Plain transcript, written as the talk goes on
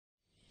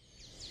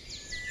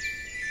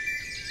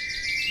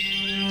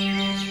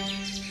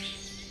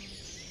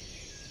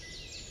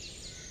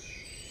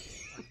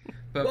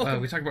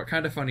but we talk about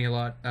Kind of Funny a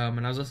lot,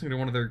 and I was listening to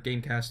one of their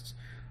Gamecasts,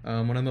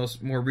 one of the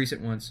more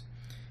recent ones,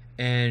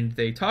 and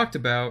they talked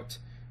about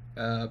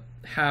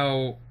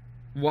how,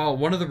 while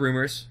one of the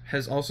rumors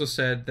has also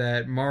said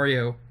that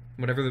Mario,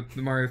 whatever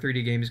the Mario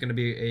 3D game, is going to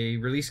be a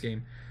release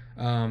game.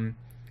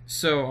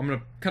 So I'm going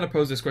to kind of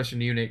pose this question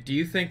to you, Nate. Do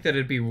you think that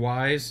it'd be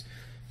wise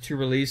to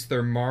release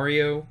their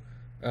Mario,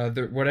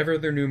 whatever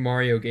their new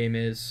Mario game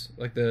is,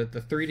 like the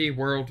 3D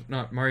world,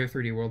 not Mario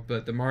 3D World,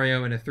 but the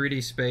Mario in a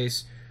 3D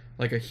space,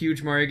 like a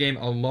huge Mario game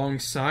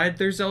alongside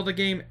their Zelda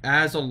game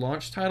as a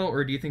launch title,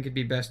 or do you think it'd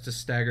be best to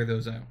stagger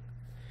those out?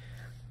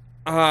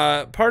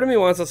 Part of me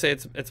wants to say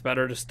it's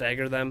better to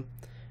stagger them,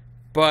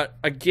 but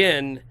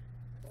again,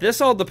 this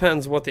all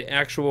depends what the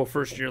actual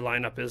first year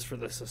lineup is for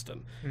the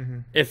system. Mm-hmm.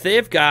 If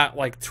they've got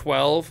like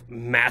 12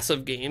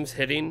 massive games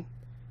hitting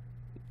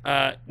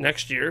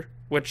next year,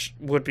 which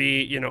would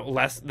be,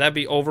 less, that'd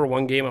be over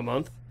one game a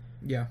month.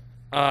 Yeah.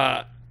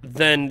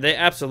 Then they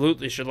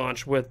absolutely should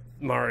launch with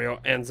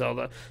Mario and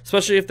Zelda,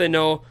 especially if they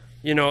know,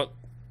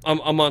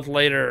 a month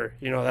later,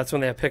 that's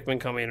when they have Pikmin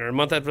coming, or a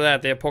month after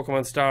that they have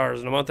Pokemon Stars,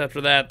 and a month after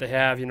that they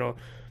have,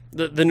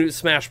 the new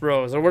Smash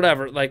Bros. Or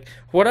whatever. Like,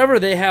 whatever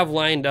they have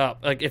lined up.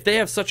 Like, if they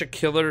have such a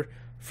killer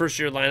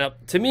first-year lineup,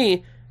 to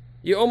me,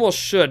 you almost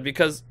should,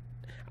 because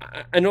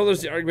I know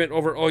there's the argument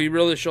over, you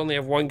really should only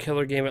have one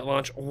killer game at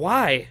launch.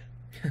 Why?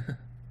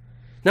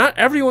 Not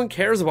everyone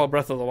cares about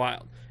Breath of the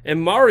Wild.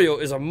 And Mario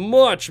is a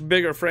much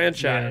bigger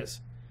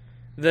franchise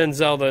than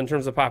Zelda in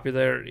terms of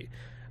popularity.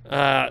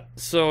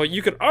 So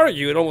you could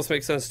argue it almost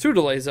makes sense to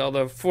delay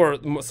Zelda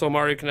so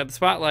Mario can have the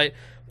spotlight,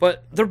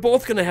 but they're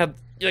both going to have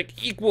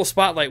equal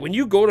spotlight. When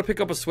you go to pick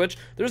up a Switch,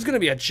 there's going to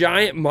be a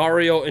giant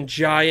Mario and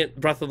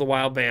giant Breath of the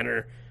Wild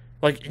banner.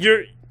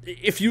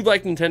 If you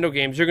like Nintendo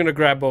games, you're going to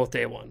grab both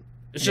day one.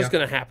 It's just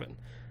going to happen.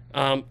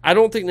 I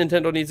don't think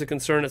Nintendo needs to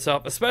concern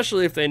itself,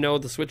 especially if they know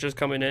the Switch is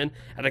coming in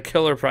at a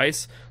killer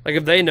price. Like,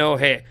 if they know,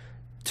 hey,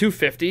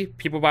 $250,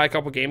 people buy a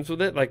couple games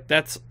with it, like,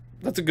 that's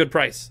a good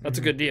price. That's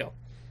a good deal.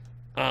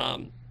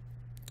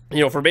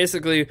 For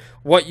basically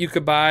what you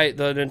could buy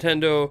the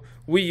Nintendo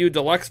Wii U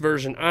Deluxe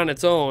version on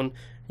its own,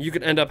 you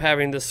could end up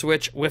having the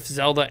Switch with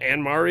Zelda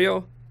and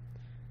Mario.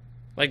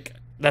 Like,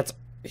 that's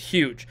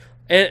huge.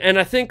 And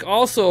I think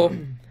also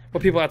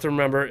what people have to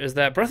remember is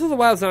that Breath of the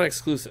Wild is not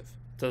exclusive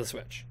to the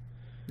Switch.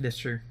 That's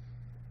true.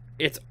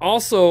 It's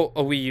also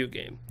a Wii U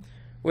game,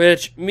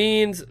 which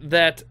means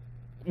that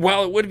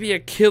while it would be a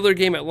killer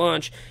game at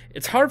launch,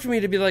 it's hard for me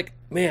to be like,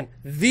 man,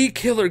 the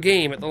killer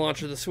game at the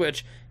launch of the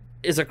Switch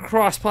is a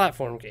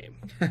cross-platform game.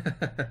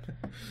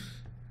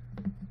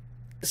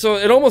 So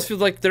it almost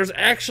feels like there's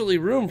actually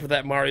room for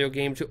that Mario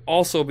game to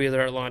also be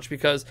there at launch,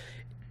 because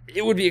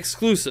it would be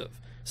exclusive.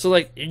 So,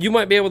 like, you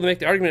might be able to make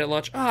the argument at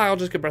launch, I'll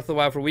just get Breath of the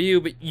Wild for Wii U,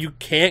 but you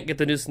can't get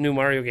the new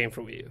Mario game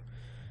for Wii U.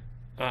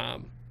 I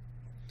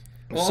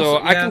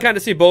can kind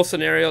of see both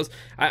scenarios.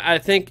 I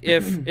think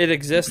if it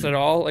exists at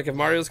all, like if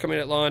Mario's coming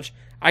at launch,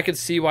 I could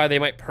see why they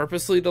might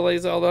purposely delay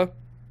Zelda,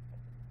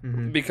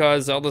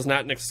 because Zelda's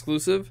not an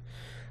exclusive.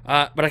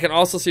 But I can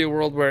also see a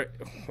world where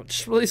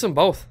just release them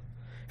both.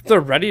 If they're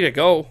ready to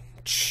go,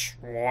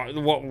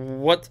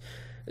 what?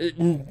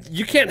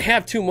 You can't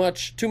have too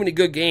many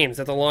good games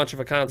at the launch of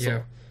a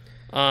console.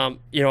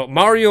 Yeah.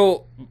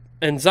 Mario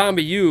and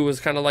Zombie U is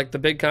kind of like the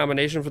big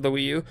combination for the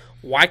Wii U.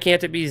 Why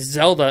can't it be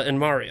Zelda and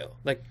Mario?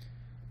 Like,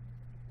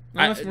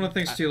 that's one of the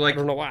things too. Like, I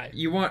don't know why.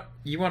 You want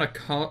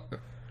a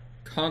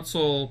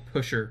console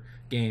pusher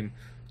game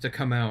to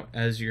come out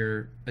as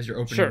your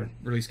opening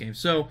release game.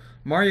 So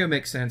Mario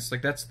makes sense.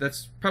 Like,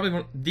 that's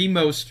probably the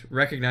most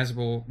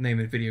recognizable name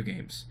in video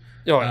games.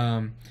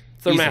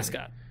 It's their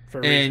mascot for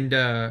a reason.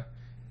 And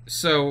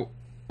so,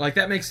 like,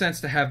 that makes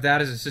sense to have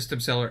that as a system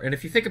seller. And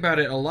if you think about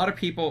it, a lot of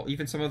people,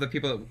 even some of the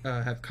people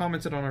that have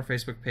commented on our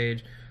Facebook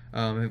page,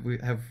 we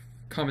have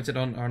commented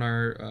on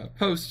our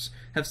posts,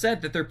 have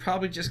said that they're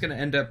probably just going to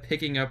end up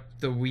picking up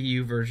the Wii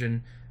U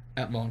version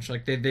at launch.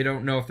 Like, they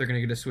don't know if they're going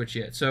to get a Switch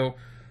yet. So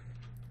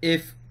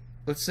if,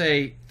 let's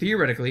say,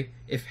 theoretically,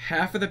 if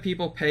half of the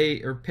people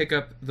pay or pick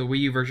up the Wii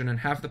U version and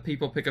half of the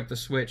people pick up the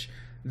Switch,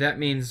 that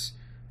means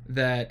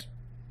that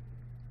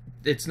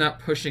it's not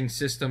pushing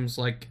systems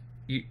like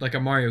a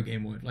Mario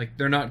game would. Like,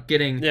 they're not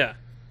getting the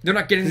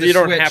you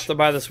don't Switch have to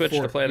buy the Switch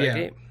to play that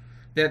game.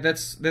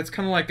 That's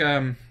kind of like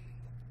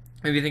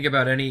if you think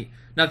about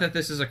not that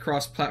this is a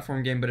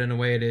cross-platform game, but in a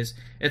way it is.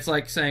 It's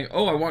like saying,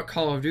 I want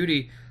Call of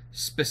Duty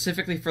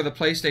specifically for the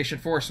PlayStation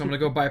 4, so I'm going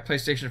to go buy a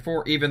PlayStation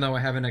 4 even though I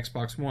have an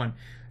Xbox One.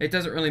 It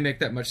doesn't really make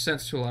that much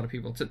sense to a lot of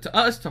people. To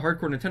us, to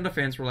hardcore Nintendo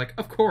fans, we're like,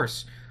 of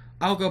course,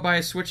 I'll go buy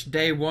a Switch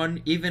day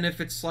one, even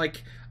if it's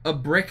like a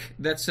brick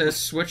that says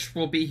Switch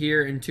will be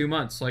here in 2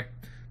 months. Like,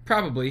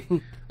 probably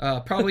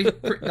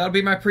that'll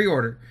be my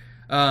pre-order.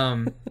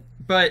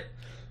 But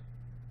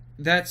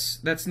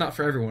that's not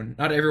for everyone.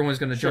 Not everyone's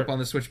going to jump on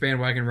the Switch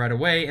bandwagon right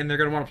away, and they're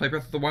going to want to play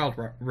Breath of the Wild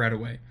right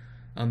away.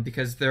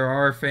 Because there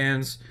are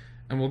fans,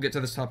 and we'll get to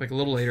this topic a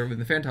little later with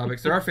the fan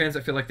topics, there are fans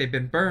that feel like they've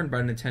been burned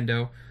by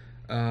Nintendo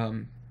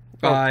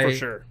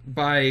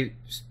by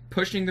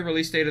pushing the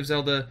release date of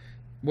Zelda,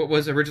 what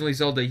was originally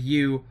Zelda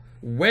U,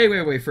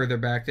 way further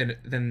back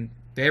than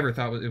they ever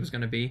thought it was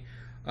going to be,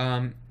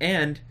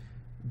 and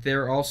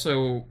they're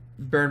also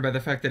burned by the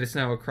fact that it's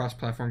now a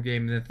cross-platform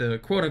game, that the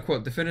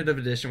quote-unquote definitive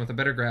edition with a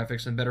better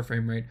graphics and better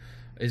frame rate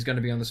is going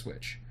to be on the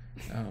Switch.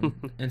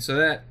 And so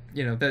that,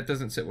 that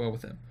doesn't sit well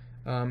with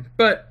them.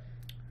 But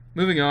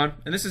moving on,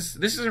 and this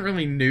isn't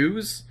really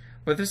news,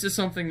 but this is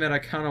something that I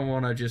kind of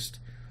want to just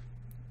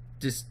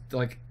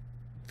like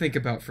think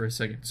about for a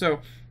second.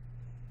 So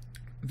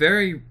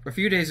a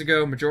few days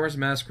ago, Majora's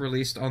Mask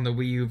released on the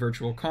Wii U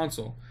Virtual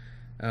Console.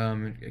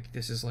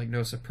 This is like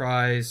no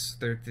surprise.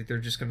 They're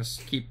just gonna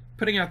keep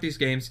putting out these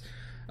games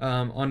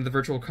on the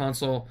Virtual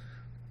Console,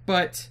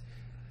 but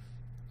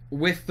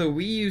with the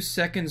Wii U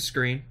second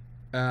screen,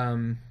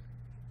 and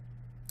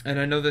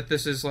I know that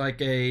this is like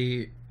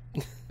the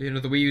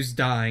Wii U's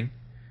dying,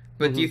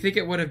 but do you think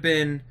it would have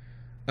been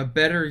a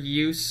better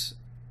use,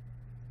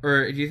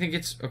 or do you think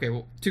it's okay?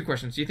 Well, two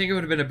questions. Do you think it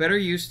would have been a better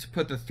use to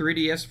put the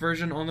 3DS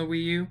version on the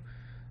Wii U,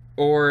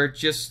 or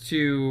just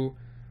to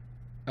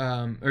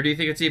or do you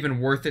think it's even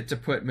worth it to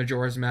put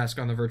Majora's Mask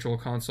on the Virtual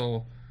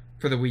Console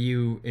for the Wii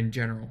U in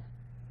general?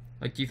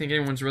 Like, do you think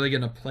anyone's really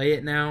going to play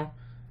it now?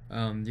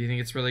 Do you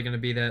think it's really going to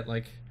be that,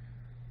 like,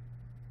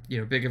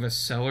 big of a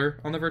seller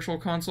on the Virtual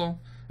Console?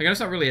 Like, it's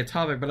not really a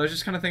topic, but I was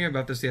just kind of thinking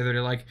about this the other day.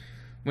 Like,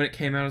 when it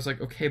came out, I was like,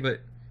 okay,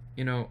 but,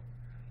 not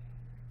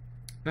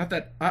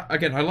that...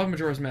 again, I love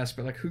Majora's Mask,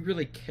 but, like, who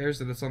really cares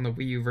that it's on the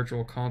Wii U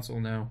Virtual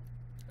Console now?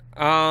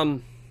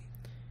 I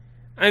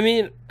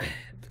mean...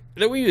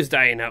 The Wii U is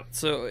dying out,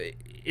 so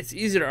it's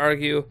easy to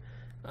argue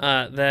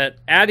that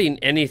adding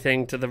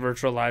anything to the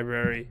virtual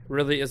library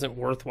really isn't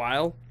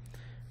worthwhile.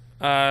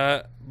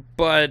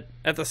 But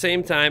at the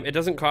same time, it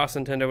doesn't cost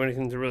Nintendo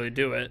anything to really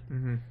do it.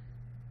 Mm-hmm.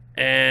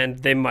 And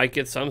they might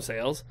get some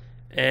sales.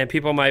 And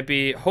people might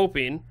be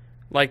hoping,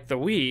 like the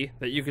Wii,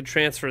 that you could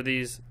transfer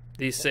these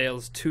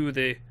sales to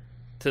the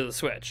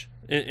Switch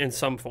in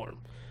some form.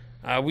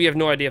 We have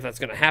no idea if that's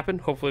going to happen.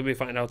 Hopefully we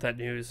find out that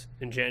news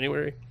in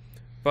January.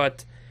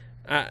 But...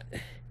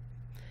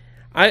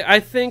 I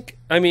think,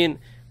 I mean,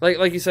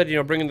 like you said,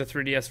 bringing the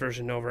 3DS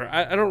version over,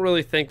 I don't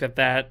really think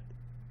that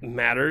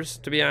matters,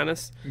 to be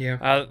honest.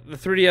 Yeah. The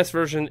 3DS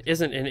version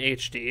isn't in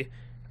HD.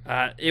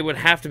 It would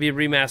have to be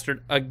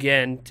remastered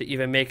again to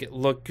even make it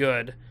look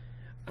good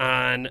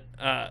on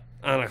a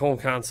home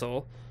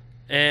console.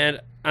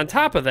 And on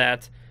top of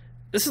that,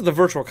 this is the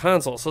Virtual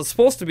Console, so it's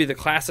supposed to be the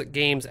classic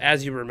games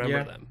as you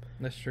remember them.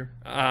 That's true.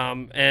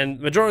 And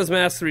Majora's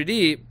Mask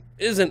 3D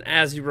isn't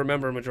as you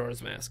remember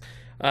Majora's Mask.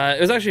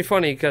 It was actually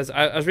funny because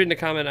I was reading a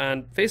comment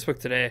on Facebook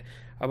today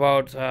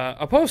about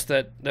a post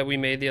that we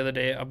made the other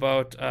day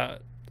about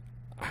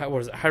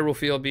Hyrule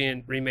Field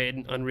being remade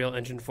in Unreal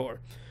Engine 4,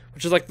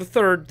 which is like the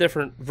third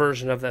different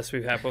version of this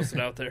we've had posted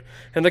out there.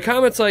 And the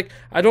comment's like,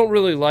 I don't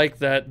really like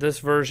that this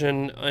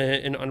version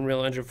in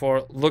Unreal Engine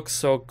 4 looks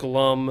so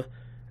glum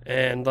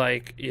and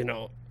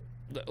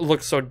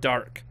looks so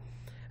dark.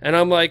 And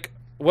I'm like,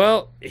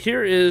 well,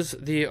 here is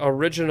the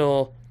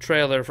original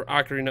trailer for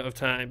Ocarina of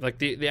Time, like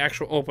the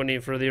actual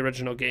opening for the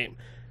original game.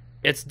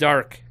 It's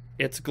dark,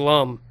 it's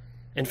glum.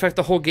 In fact,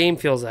 the whole game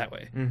feels that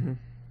way. Mm-hmm.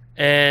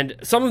 And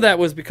some of that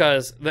was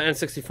because the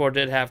N64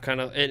 did have kind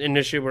of an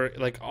issue where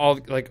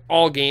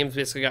all games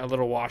basically got a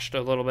little washed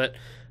a little bit,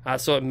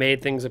 so it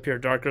made things appear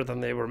darker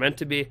than they were meant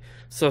to be.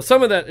 So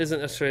some of that isn't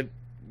necessarily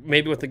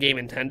maybe what the game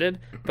intended,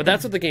 but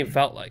that's what the game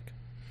felt like.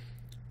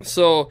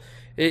 So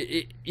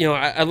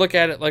I look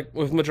at it like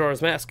with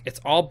Majora's Mask, it's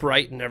all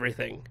bright and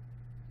everything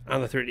on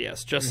the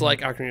 3DS, just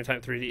like Ocarina of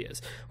Time 3D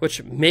is.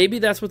 Which maybe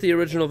that's what the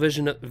original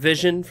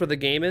vision for the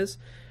game is,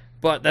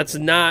 but that's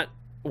not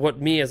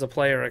what me as a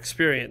player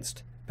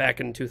experienced back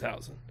in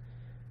 2000.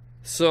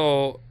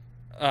 So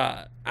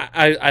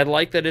I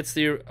like that it's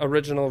the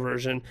original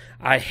version.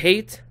 I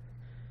hate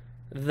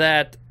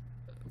that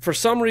for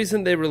some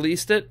reason they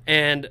released it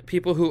and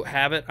people who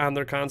have it on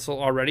their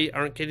console already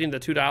aren't getting the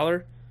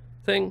 $2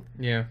 thing.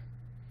 Yeah.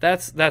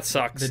 That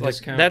sucks. The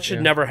discount, that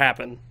should never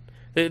happen.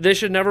 They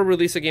should never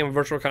release a game on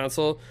Virtual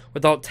Console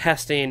without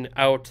testing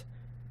out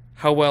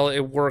how well it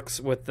works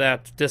with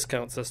that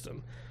discount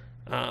system.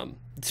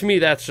 To me,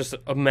 that's just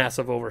a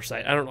massive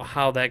oversight. I don't know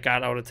how that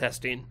got out of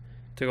testing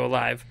to go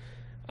live.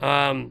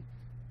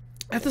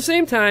 At the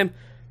same time,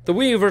 the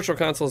Wii U Virtual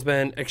Console has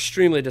been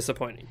extremely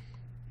disappointing.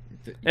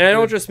 And I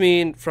don't just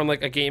mean from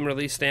like a game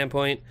release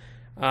standpoint,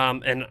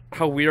 and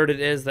how weird it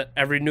is that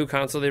every new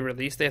console they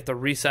release, they have to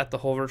reset the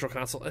whole Virtual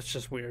Console. It's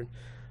just weird.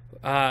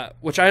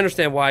 Which I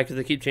understand why, because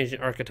they keep changing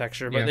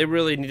architecture, but they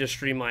really need to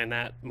streamline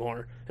that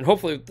more. And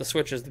hopefully the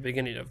Switch is the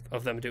beginning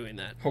of them doing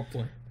that.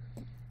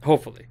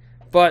 Hopefully.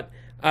 But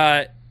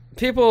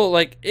people,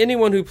 like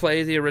anyone who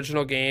plays the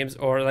original games,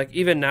 or like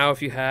even now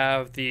if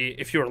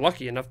you were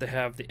lucky enough to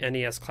have the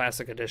NES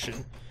Classic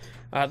Edition,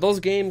 those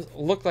games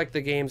look like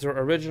the games were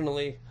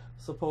originally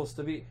supposed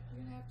to be.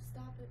 You're gonna have to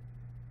stop it.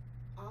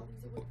 I'll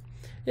lose it.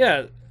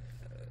 Yeah.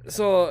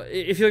 So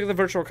if you look at the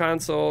Virtual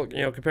Console,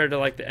 compared to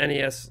like the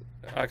NES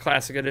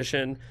Classic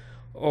Edition,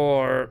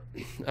 or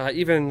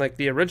even like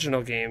the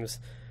original games,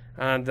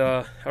 on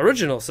the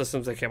original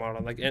systems they came out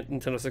on, like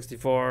Nintendo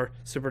 64,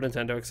 Super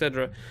Nintendo,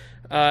 etc.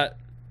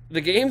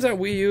 The games on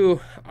Wii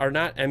U are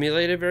not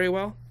emulated very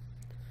well.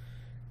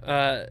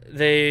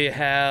 They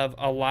have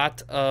a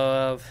lot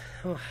of,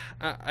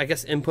 I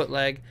guess, input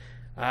lag.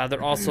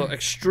 They're also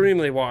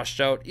extremely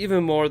washed out,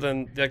 even more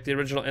than like the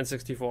original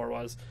N64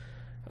 was.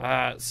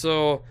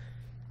 So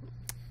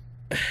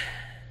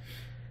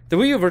the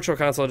Wii U Virtual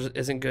Console just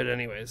isn't good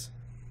anyways.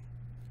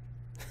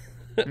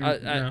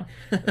 No.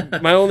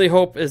 My only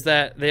hope is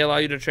that they allow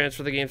you to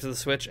transfer the games to the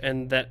Switch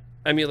and that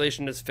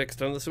emulation is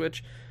fixed on the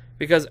Switch.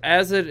 Because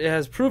as it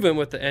has proven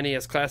with the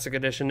NES Classic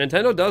Edition,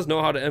 Nintendo does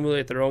know how to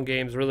emulate their own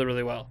games really,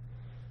 really well.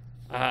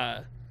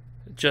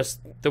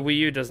 Just the Wii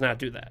U does not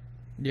do that.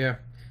 Yeah,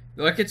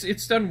 like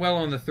it's done well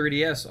on the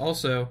 3DS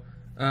also.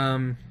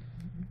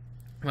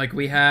 Like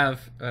we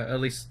have,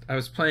 at least I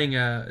was playing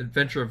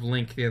Adventure of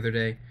Link the other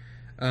day,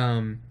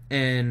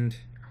 and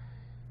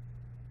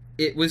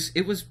it was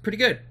pretty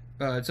good.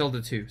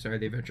 Zelda 2, sorry,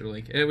 the Adventure of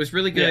Link. And it was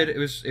really good. Yeah.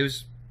 It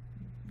was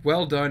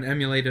well done,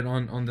 emulated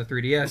on the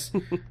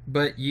 3DS,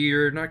 but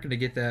you're not going to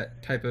get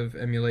that type of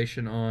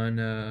emulation on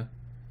the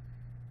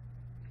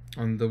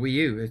Wii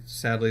U.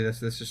 Sadly, that's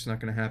just not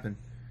going to happen.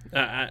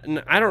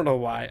 I don't know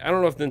why. I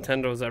don't know if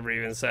Nintendo's ever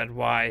even said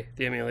why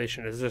the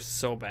emulation is just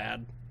so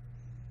bad.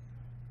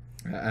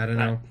 I don't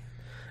know.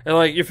 And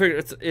like you figure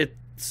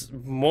it's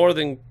more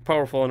than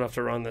powerful enough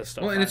to run this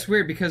stuff. Well, and it's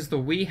weird because the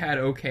Wii had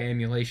okay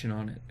emulation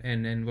on it,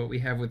 and what we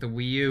have with the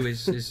Wii U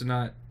is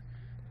not,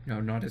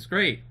 not as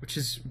great, which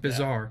is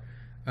bizarre.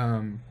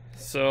 Yeah.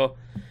 So,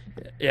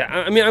 yeah,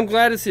 I mean, I'm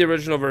glad it's the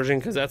original version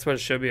because that's what it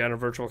should be on a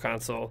Virtual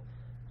Console.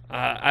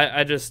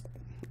 I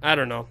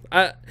don't know.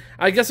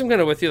 I guess I'm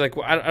kind of with you. Like,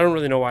 I don't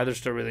really know why they're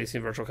still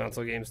releasing Virtual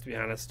Console games, to be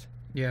honest.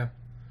 Yeah.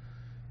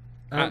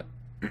 I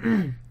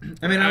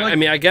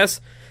I guess,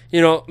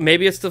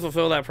 maybe it's to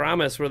fulfill that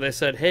promise where they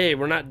said, hey,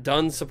 we're not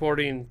done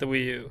supporting the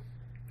Wii U.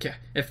 Yeah,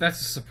 if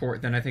that's a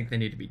support, then I think they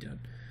need to be done.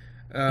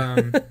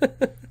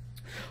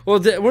 Well,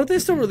 weren't they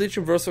still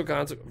releasing Virtual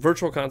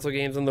Console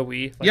games on the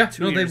Wii? Like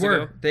 2 years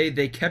ago?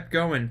 They kept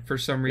going for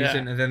some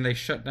reason, and then they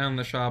shut down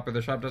the shop, or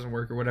the shop doesn't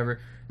work, or whatever.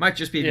 Might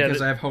just be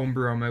because I have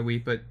Homebrew on my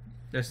Wii, but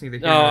that's neither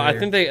here nor there. I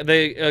think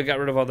they got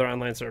rid of all their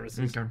online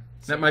services. Okay.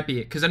 That might be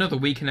it, because I know the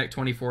Wii Connect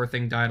 24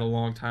 thing died a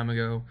long time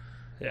ago.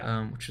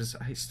 Yeah. Which is,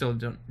 I still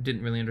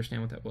didn't really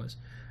understand what that was.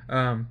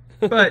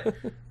 But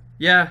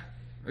yeah,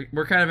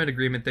 we're kind of in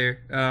agreement there.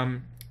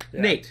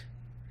 Nate,